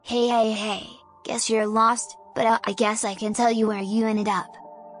Hey, guess you're lost, but I guess I can tell you where you ended up.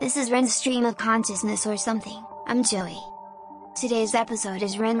 This is Ren's stream of consciousness or something. I'm Joey. Today's episode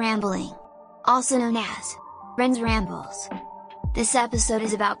is Ren Rambling, also known as Ren's Rambles. This episode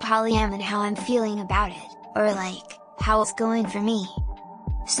is about Polyam and how I'm feeling about it, or like, how it's going for me.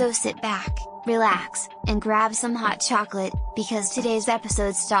 So sit back, relax, and grab some hot chocolate, because today's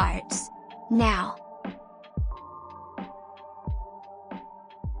episode starts now.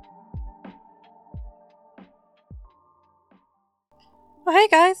 Oh, hey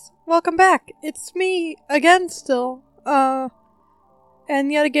guys, welcome back. It's me again still.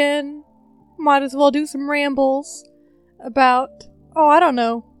 And yet again, might as well do some rambles about, I don't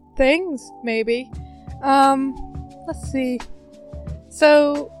know, things, maybe. Let's see.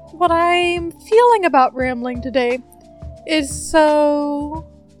 So, what I'm feeling about rambling today is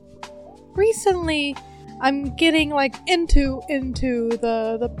recently I'm getting into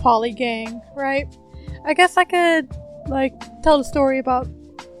the poly gang, right? I guess I could tell the story about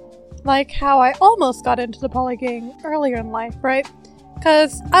how I almost got into the poly gang earlier in life, right?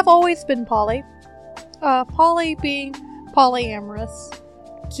 Because I've always been poly. Poly being polyamorous.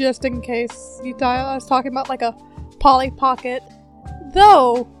 Just in case you thought I was talking about a Polly Pocket.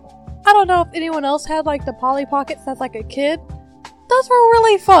 Though, I don't know if anyone else had the Polly Pockets as a kid. Those were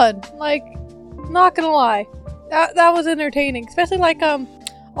really fun. Not gonna lie. That was entertaining. Especially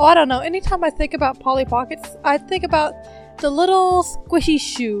I don't know. Anytime I think about Polly Pockets, I think about the little squishy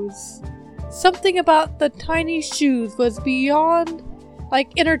shoes. Something about the tiny shoes was beyond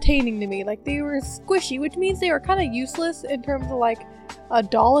entertaining to me. They were squishy, which means they were kind of useless in terms of a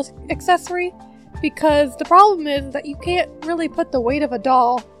doll accessory, because the problem is that you can't really put the weight of a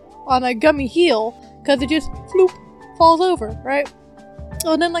doll on a gummy heel because it just floop falls over, right?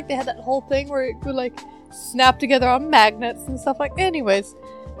 Oh, and then they had that whole thing where it would snap together on magnets and stuff anyways,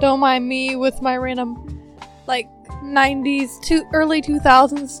 don't mind me with my random 90s to early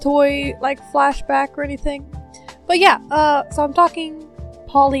 2000s toy flashback or anything. But yeah, so I'm talking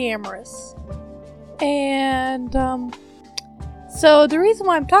polyamorous. And so the reason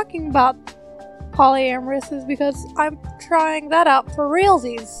why I'm talking about polyamorous is because I'm trying that out for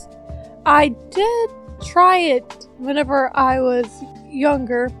realsies. I did try it whenever I was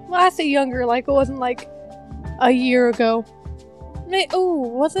younger. Well, I say younger, it wasn't a year ago.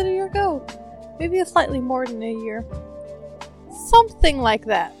 Was it a year ago? Maybe it's slightly more than a year. Something like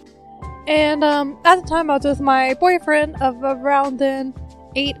that. And at the time I was with my boyfriend of around then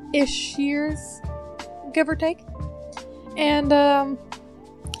 8-ish years, give or take. And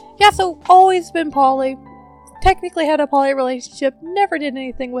yeah, so always been poly. Technically had a poly relationship, never did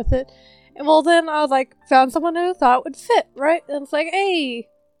anything with it. And well, then I was found someone who thought would fit, right? And it's hey,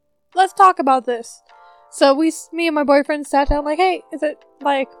 let's talk about this. So me and my boyfriend sat down hey, is it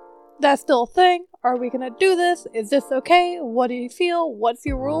that's still a thing? Are we gonna do this? Is this okay? What do you feel? What's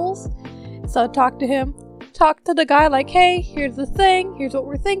your rules? So I talked to him. Talked to the guy hey, here's the thing. Here's what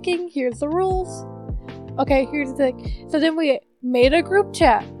we're thinking. Here's the rules. Okay, here's the thing. So then we made a group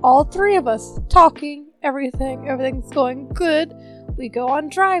chat. All three of us talking. Everything's going good. We go on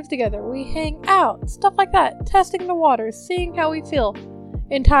drives together. We hang out. Stuff like that. Testing the waters. Seeing how we feel.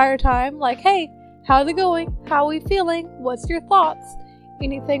 Entire time hey, how's it going? How are we feeling? What's your thoughts?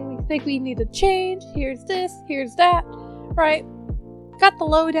 Anything we think we need to change? Here's this, here's that, right? Got the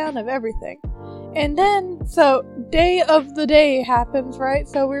lowdown of everything. And then, so, day of the day happens, right?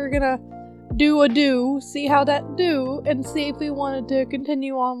 So we're gonna do, see how that do, and see if we wanted to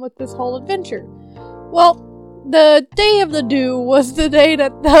continue on with this whole adventure. Well, the day of the do was the day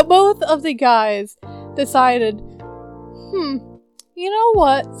that both of the guys decided, you know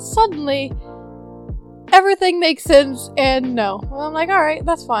what, suddenly everything makes sense, and no. Well, I'm alright,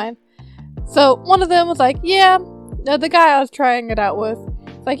 that's fine. So, one of them was yeah, the guy I was trying it out with,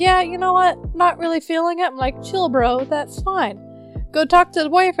 yeah, you know what, not really feeling it. I'm chill bro, that's fine. Go talk to the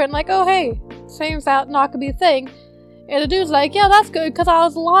boyfriend, oh hey, seems out not gonna be a thing. And the dude's yeah, that's good, because I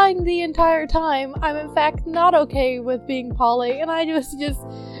was lying the entire time. I'm in fact not okay with being poly, and I was just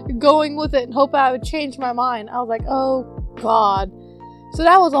going with it and hoping I would change my mind. I was oh god. So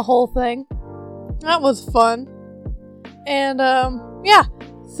that was a whole thing. That was fun. And, yeah.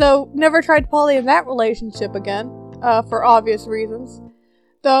 So, never tried poly in that relationship again, for obvious reasons.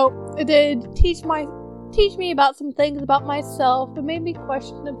 Though, it did teach me about some things about myself. It made me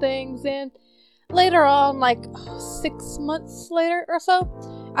question some things, and later on, 6 months later or so,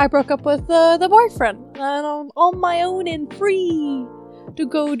 I broke up with the boyfriend. And I'm on my own and free to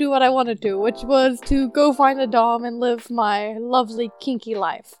go do what I want to do, which was to go find a dom and live my lovely kinky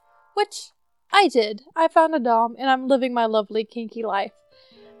life. Which I did. I found a dom, and I'm living my lovely kinky life.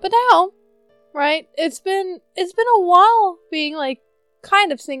 But now, right, it's been a while being, like,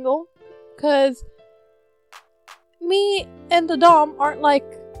 kind of single, because me and the Dom aren't, like,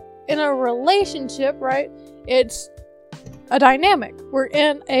 in a relationship, right? It's a dynamic. We're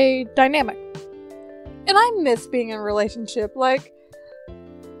in a dynamic. And I miss being in a relationship. Like,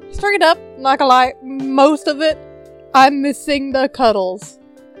 straight up, not gonna lie, most of it, I'm missing the cuddles,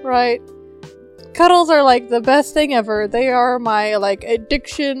 right? Cuddles are, like, the best thing ever. They are my, like,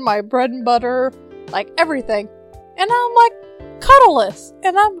 addiction, my bread and butter, like, everything. And I'm, like, cuddleless.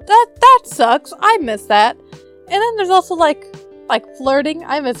 And that sucks. I miss that. And then there's also, like flirting.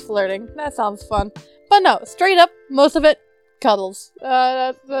 I miss flirting. That sounds fun. But no, straight up, most of it, cuddles.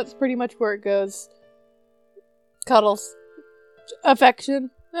 That's pretty much where it goes. Cuddles. Affection.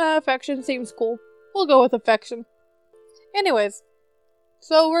 Affection seems cool. We'll go with affection. Anyways,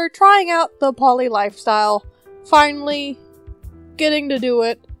 so we're trying out the poly lifestyle. Finally getting to do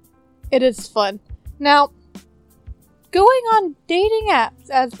it. It is fun. Now, going on dating apps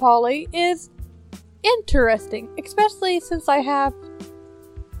as poly is interesting, especially since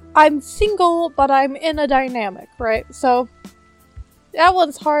I'm single, but I'm in a dynamic, right? So that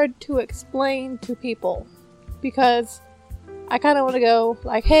one's hard to explain to people because I kind of want to go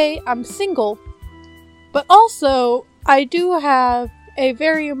like, hey, I'm single, but also I do have a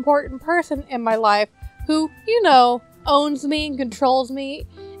very important person in my life who, owns me and controls me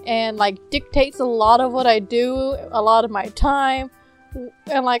and, like, dictates a lot of what I do, a lot of my time,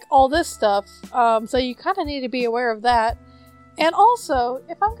 and, like, all this stuff. So you kind of need to be aware of that. And also,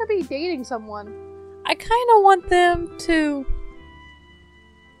 if I'm gonna be dating someone, I kind of want them to...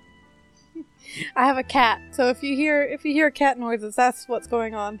 I have a cat, so if you hear cat noises, that's what's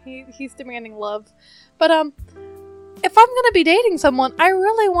going on. He's demanding love. But if I'm gonna be dating someone, I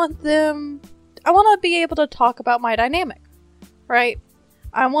really want to be able to talk about my dynamic, right?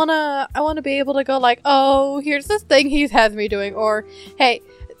 I wanna be able to go like, oh, here's this thing he has me doing, or hey,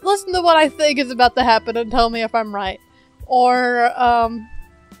 listen to what I think is about to happen and tell me if I'm right, or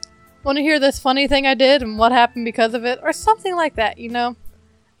want to hear this funny thing I did and what happened because of it, or something like that,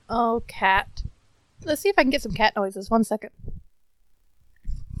 Oh, cat. Let's see if I can get some cat noises. 1 second.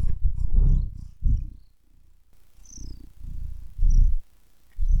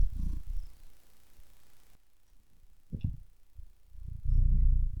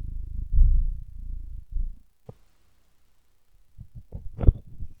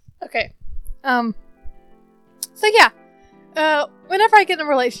 Okay. So yeah. Whenever I get in a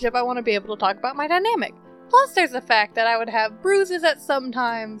relationship, I want to be able to talk about my dynamic. Plus, there's the fact that I would have bruises at some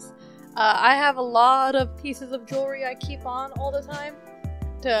times. I have a lot of pieces of jewelry I keep on all the time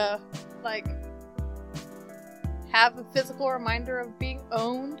to, like, have a physical reminder of being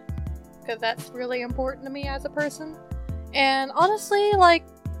owned, because that's really important to me as a person. And honestly, like,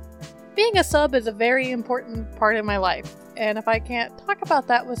 being a sub is a very important part of my life. And if I can't talk about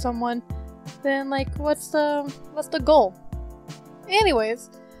that with someone, then, like, what's the goal? Anyways,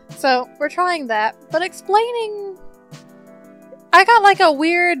 so we're trying that, but explaining, I got like a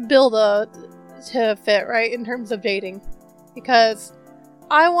weird bill to fit, right, in terms of dating, because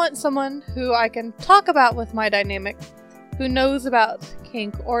I want someone who I can talk about with my dynamic, who knows about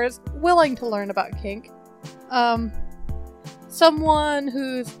kink or is willing to learn about kink, someone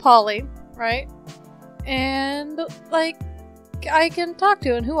who's poly, right, and like I can talk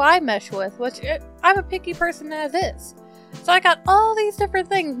to and who I mesh with, which I'm a picky person as is. So I got all these different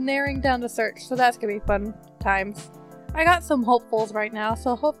things narrowing down to search, so that's gonna be fun times. I got some hopefuls right now,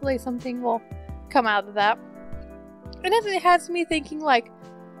 so hopefully something will come out of that. And it has me thinking, like,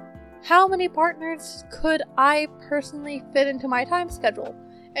 how many partners could I personally fit into my time schedule?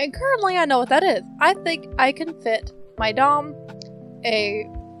 And currently I know what that is. I think I can fit my dom,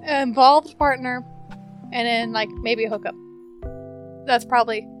 an involved partner, and then, like, maybe a hookup.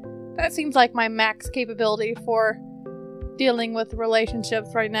 That seems like my max capability for dealing with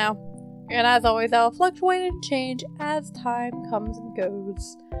relationships right now. And as always, I'll fluctuate and change as time comes and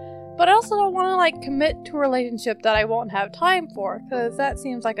goes. But I also don't want to, like, commit to a relationship that I won't have time for, because that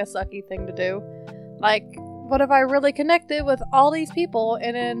seems like a sucky thing to do. Like, what if I really connected with all these people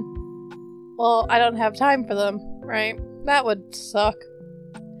and then, well, I don't have time for them, right? That would suck.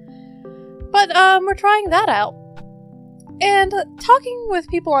 But, we're trying that out. And talking with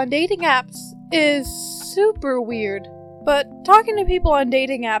people on dating apps is super weird. But talking to people on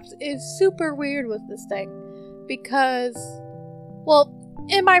dating apps is super weird with this thing. Because, well,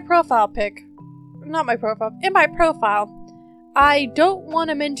 in my profile, I don't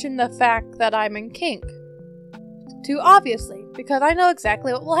want to mention the fact that I'm in kink. Too obviously, because I know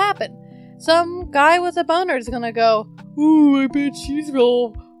exactly what will happen. Some guy with a boner is gonna go, ooh, I bet she's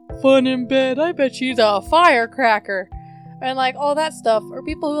real fun in bed. I bet she's a firecracker. And like all that stuff. Or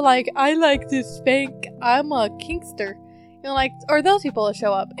people who like, I like to spank. I'm a kinkster. You know, like, or those people will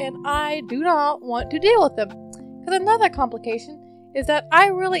show up. And I do not want to deal with them. Because another complication is that I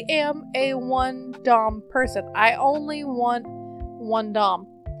really am a one dom person. I only want one dom.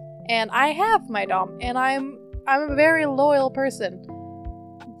 And I have my dom. And I'm a very loyal person.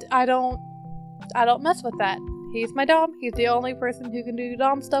 I don't mess with that. He's my dom. He's the only person who can do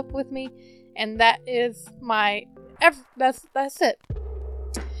dom stuff with me, and that is my that's it.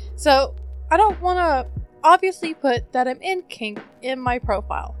 So I don't want to obviously put that I'm in kink in my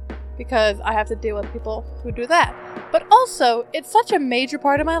profile because I have to deal with people who do that. But also, it's such a major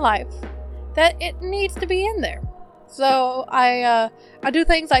part of my life that it needs to be in there. So I do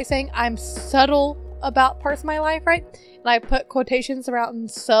things like saying I'm subtle about parts of my life, right? And I put quotations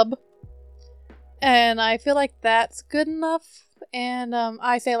around sub. And I feel like that's good enough. And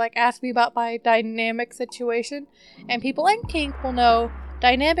I say, like, ask me about my dynamic situation. And people in kink will know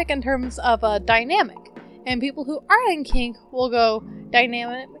dynamic in terms of a dynamic. And people who aren't in kink will go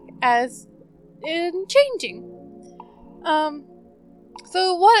dynamic as in changing.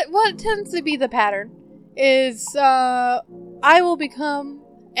 So what tends to be the pattern is I will become,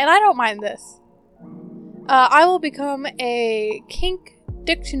 and I don't mind this, I will become a kink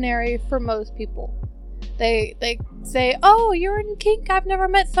dictionary for most people. They say, oh, you're in kink? I've never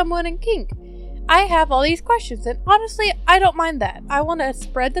met someone in kink. I have all these questions, and honestly, I don't mind that. I want to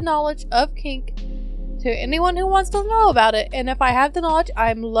spread the knowledge of kink to anyone who wants to know about it, and if I have the knowledge,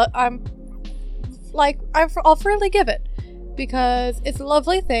 I'll freely give it, because it's a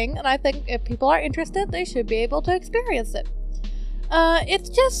lovely thing, and I think if people are interested, they should be able to experience it. It's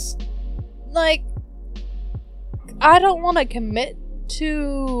just, like, I don't want to commit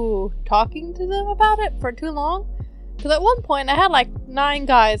to talking to them about it for too long. Because at one point I had like 9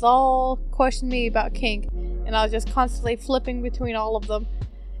 guys all question me about kink, and I was just constantly flipping between all of them.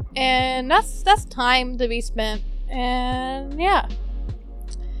 And that's time to be spent. And yeah.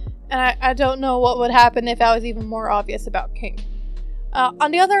 And I don't know what would happen if I was even more obvious about kink.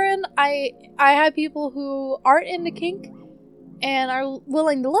 On the other end, I have people who aren't into kink and are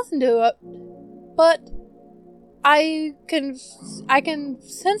willing to listen to it, but I can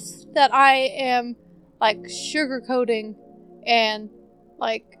sense that I am like sugarcoating and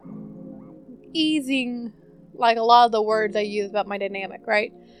like easing like a lot of the words I use about my dynamic,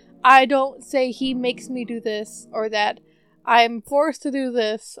 right? I don't say he makes me do this, or that I'm forced to do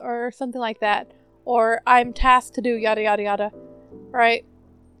this, or something like that, or I'm tasked to do yada yada yada, right?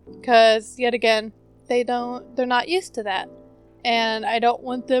 Because yet again, they're not used to that, and I don't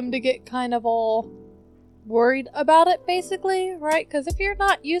want them to get kind of all worried about it, basically, right? Because if you're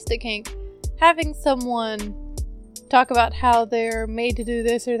not used to kink, having someone talk about how they're made to do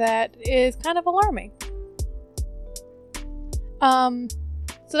this or that is kind of alarming.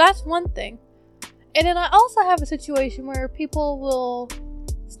 So that's one thing. And then I also have a situation where people will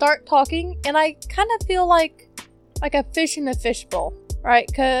start talking, and I kind of feel like a fish in a fishbowl, right?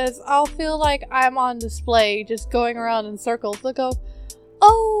 Because I'll feel like I'm on display, just going around in circles. They'll go,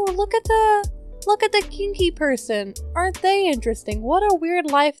 "Oh, look at the kinky person. Aren't they interesting? What a weird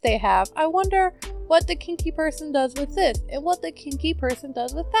life they have. I wonder what the kinky person does with this, and what the kinky person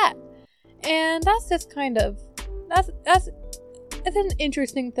does with that." And that's just kind of, it's an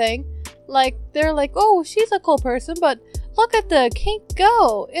interesting thing. Like, they're like, "Oh, she's a cool person, but look at the kink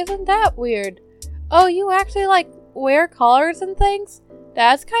go. Isn't that weird? Oh, you actually like wear collars and things?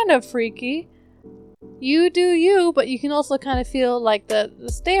 That's kind of freaky. You do you, but you can also kind of feel like the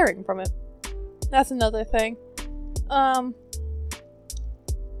staring from it." That's another thing. Hi,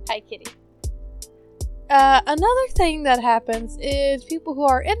 kitty. Another thing that happens is people who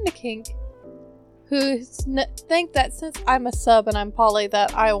are into kink who think that since I'm a sub and I'm poly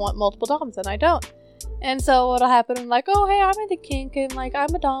that I want multiple doms, and I don't. And so what'll happen, I'm like, "Oh, hey, I'm into kink, and like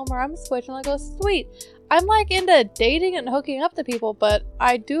I'm a dom or I'm a switch," and I go, "Sweet. I'm like into dating and hooking up to people, but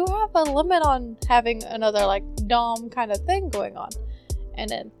I do have a limit on having another like dom kind of thing going on." And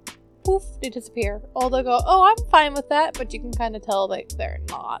then poof, they disappear. Or they'll go, "Oh, I'm fine with that," but you can kind of tell they're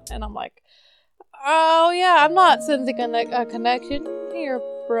not. And I'm like, "Oh yeah, I'm not sensing a connection here,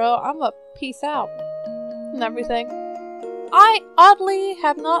 bro. I'm a peace out," and everything. I oddly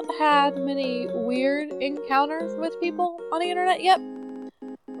have not had many weird encounters with people on the internet yet.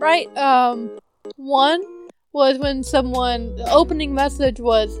 Right? One was when the opening message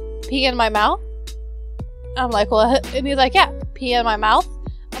was "pee in my mouth." I'm like, "What?" And he's like, "Yeah, pee in my mouth."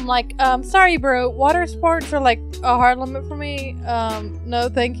 I'm like, "Sorry, bro. Water sports are like a hard limit for me. No,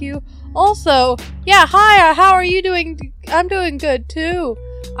 thank you. Also, yeah, hi. How are you doing? I'm doing good too.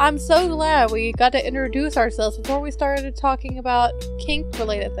 I'm so glad we got to introduce ourselves before we started talking about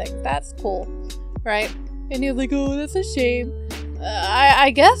kink-related things. That's cool, right? And he was like, oh, that's a shame.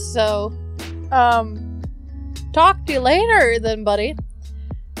 I guess so. Talk to you later then, buddy.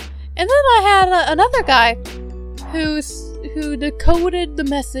 And then I had another guy who decoded the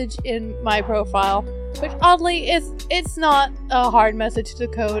message in my profile, which oddly it's not a hard message to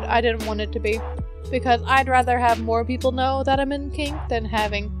decode. I didn't want it to be, because I'd rather have more people know that I'm in kink than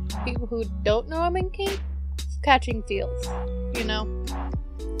having people who don't know I'm in kink catching feels, you know.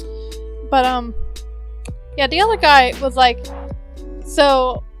 But yeah, the other guy was like,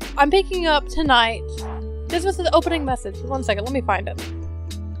 so I'm picking up tonight. This was the opening message. 1 second, let me find it.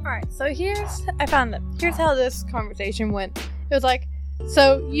 Alright, so I found it. Here's how this conversation went. It was like,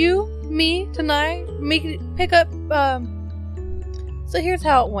 so you, me, tonight, pick up, so here's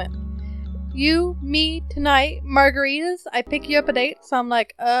how it went. You, me, tonight, margaritas, I pick you up at 8, so I'm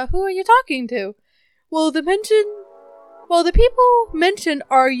like, who are you talking to? Well, the people mentioned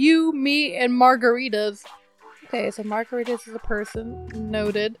are you, me, and margaritas. Okay, so margaritas is a person,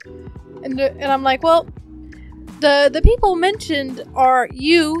 noted. And I'm like, well, the people mentioned are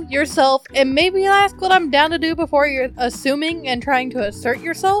you, yourself, and maybe ask what I'm down to do before you're assuming and trying to assert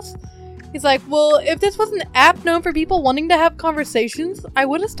yourself. He's like, well, if this was an app known for people wanting to have conversations, I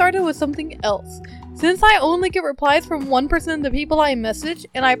would have started with something else. Since I only get replies from 1% of the people I message,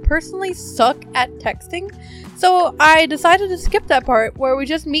 and I personally suck at texting, so I decided to skip that part where we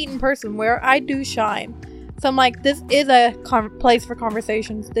just meet in person, where I do shine. So I'm like, this is a place for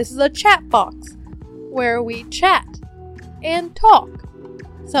conversations. This is a chat box where we chat and talk.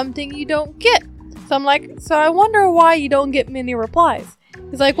 Something you don't get. So I'm like, so I wonder why you don't get many replies.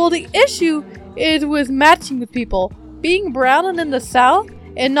 He's like, well, the issue is with matching with people. Being brown and in the South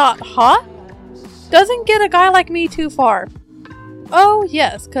and not hot doesn't get a guy like me too far. Oh,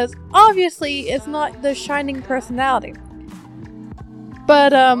 yes, because obviously it's not the shining personality.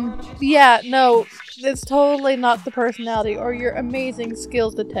 But, yeah, no, it's totally not the personality or your amazing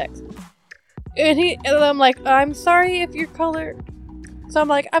skills to text. And I'm like, I'm sorry if your color... So I'm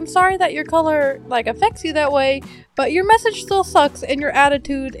like, I'm sorry that your color, like, affects you that way, but your message still sucks and your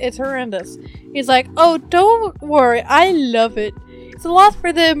attitude is horrendous. He's like, oh, don't worry, I love it. It's a lot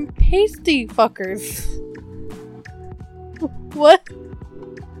for them pasty fuckers. What?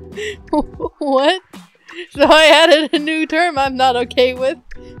 What? So I added a new term I'm not okay with.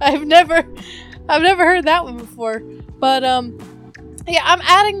 I've never heard that one before. But, yeah, I'm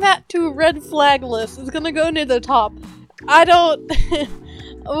adding that to a red flag list. It's gonna go near the top. I don't...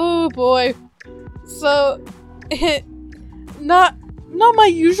 Oh, boy. So, not my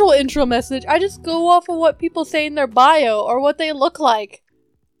usual intro message. I just go off of what people say in their bio or what they look like.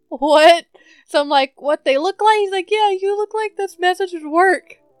 What? So I'm like, what they look like? He's like, yeah, you look like this message would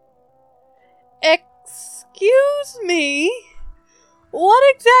work. Excuse me? What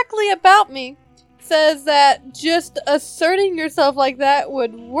exactly about me says that just asserting yourself like that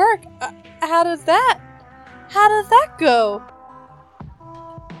would work? How does that go?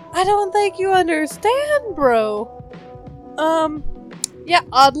 I don't think you understand, bro. Yeah,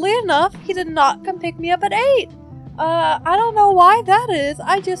 oddly enough, he did not come pick me up at 8. I don't know why that is.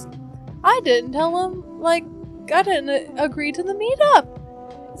 I didn't tell him, like, I didn't agree to the meetup.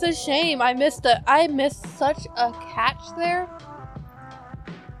 It's a shame. I missed such a catch there.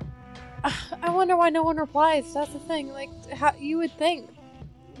 I wonder why no one replies. That's the thing. Like, how you would think.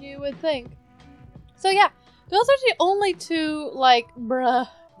 So yeah, those are the only two, like, bruh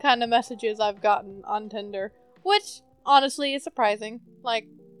kind of messages I've gotten on Tinder, which honestly is surprising. Like,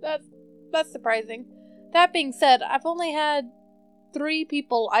 that's surprising. That being said, I've only had 3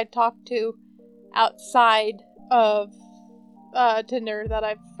 people I talked to outside of Tinder that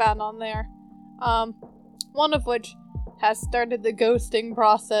I've found on there. One of which has started the ghosting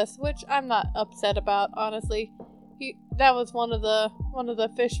process, which I'm not upset about, honestly. That was one of the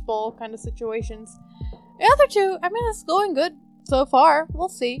fishbowl kind of situations. The other 2, I mean, it's going good so far. We'll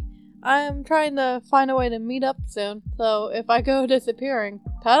see. I'm trying to find a way to meet up soon, so if I go disappearing,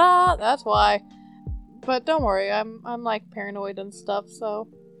 ta-da, that's why. But don't worry, I'm like paranoid and stuff, so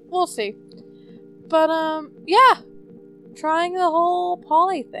we'll see. But yeah, trying the whole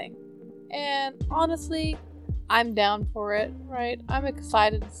poly thing, and honestly, I'm down for it, right? I'm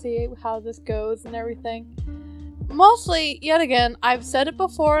excited to see how this goes and everything. Mostly, yet again, I've said it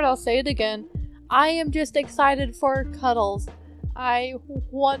before and I'll say it again, I am just excited for cuddles. I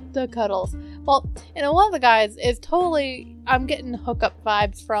want the cuddles. Well, and one of the guys is totally, I'm getting hookup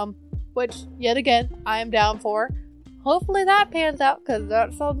vibes from, which, yet again, I am down for. Hopefully that pans out, because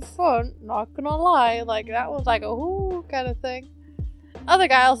that sounds fun, not gonna lie. Like, that was like a whoo kind of thing. Other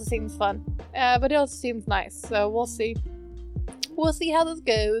guy also seems fun, but he also seems nice, so we'll see. We'll see how this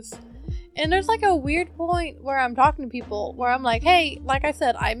goes. And there's like a weird point where I'm talking to people where I'm like, hey, like I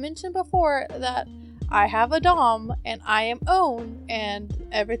said, I mentioned before that I have a dom and I am own and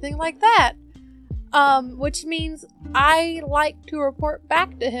everything like that. Which means I like to report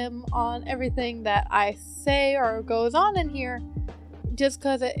back to him on everything that I say or goes on in here, just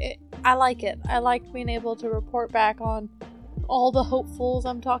because I like it. I like being able to report back on all the hopefuls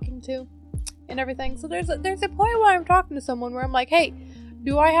I'm talking to and everything. So there's a point where I'm talking to someone where I'm like, hey,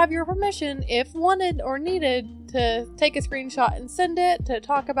 do I have your permission, if wanted or needed, to take a screenshot and send it, to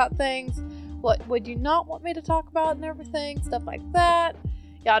talk about things? What would you not want me to talk about and everything? Stuff like that.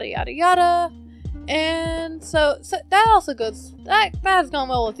 Yada, yada, yada. And so that also goes, that has gone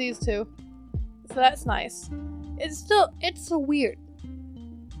well with these two. So that's nice. It's so weird.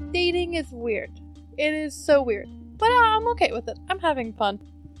 Dating is weird. It is so weird. But I'm okay with it. I'm having fun.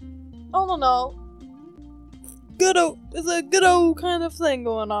 I don't know. It's a good old kind of thing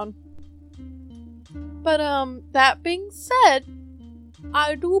going on. But that being said,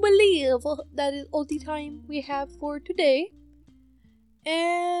 I do believe that is all the time we have for today.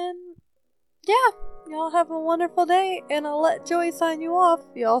 And yeah, y'all have a wonderful day, and I'll let Joey sign you off.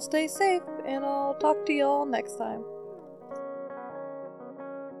 Y'all stay safe, and I'll talk to y'all next time.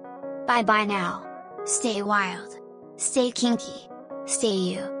 Bye bye now. Stay wild. Stay kinky. Stay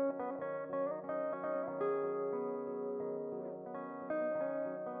you.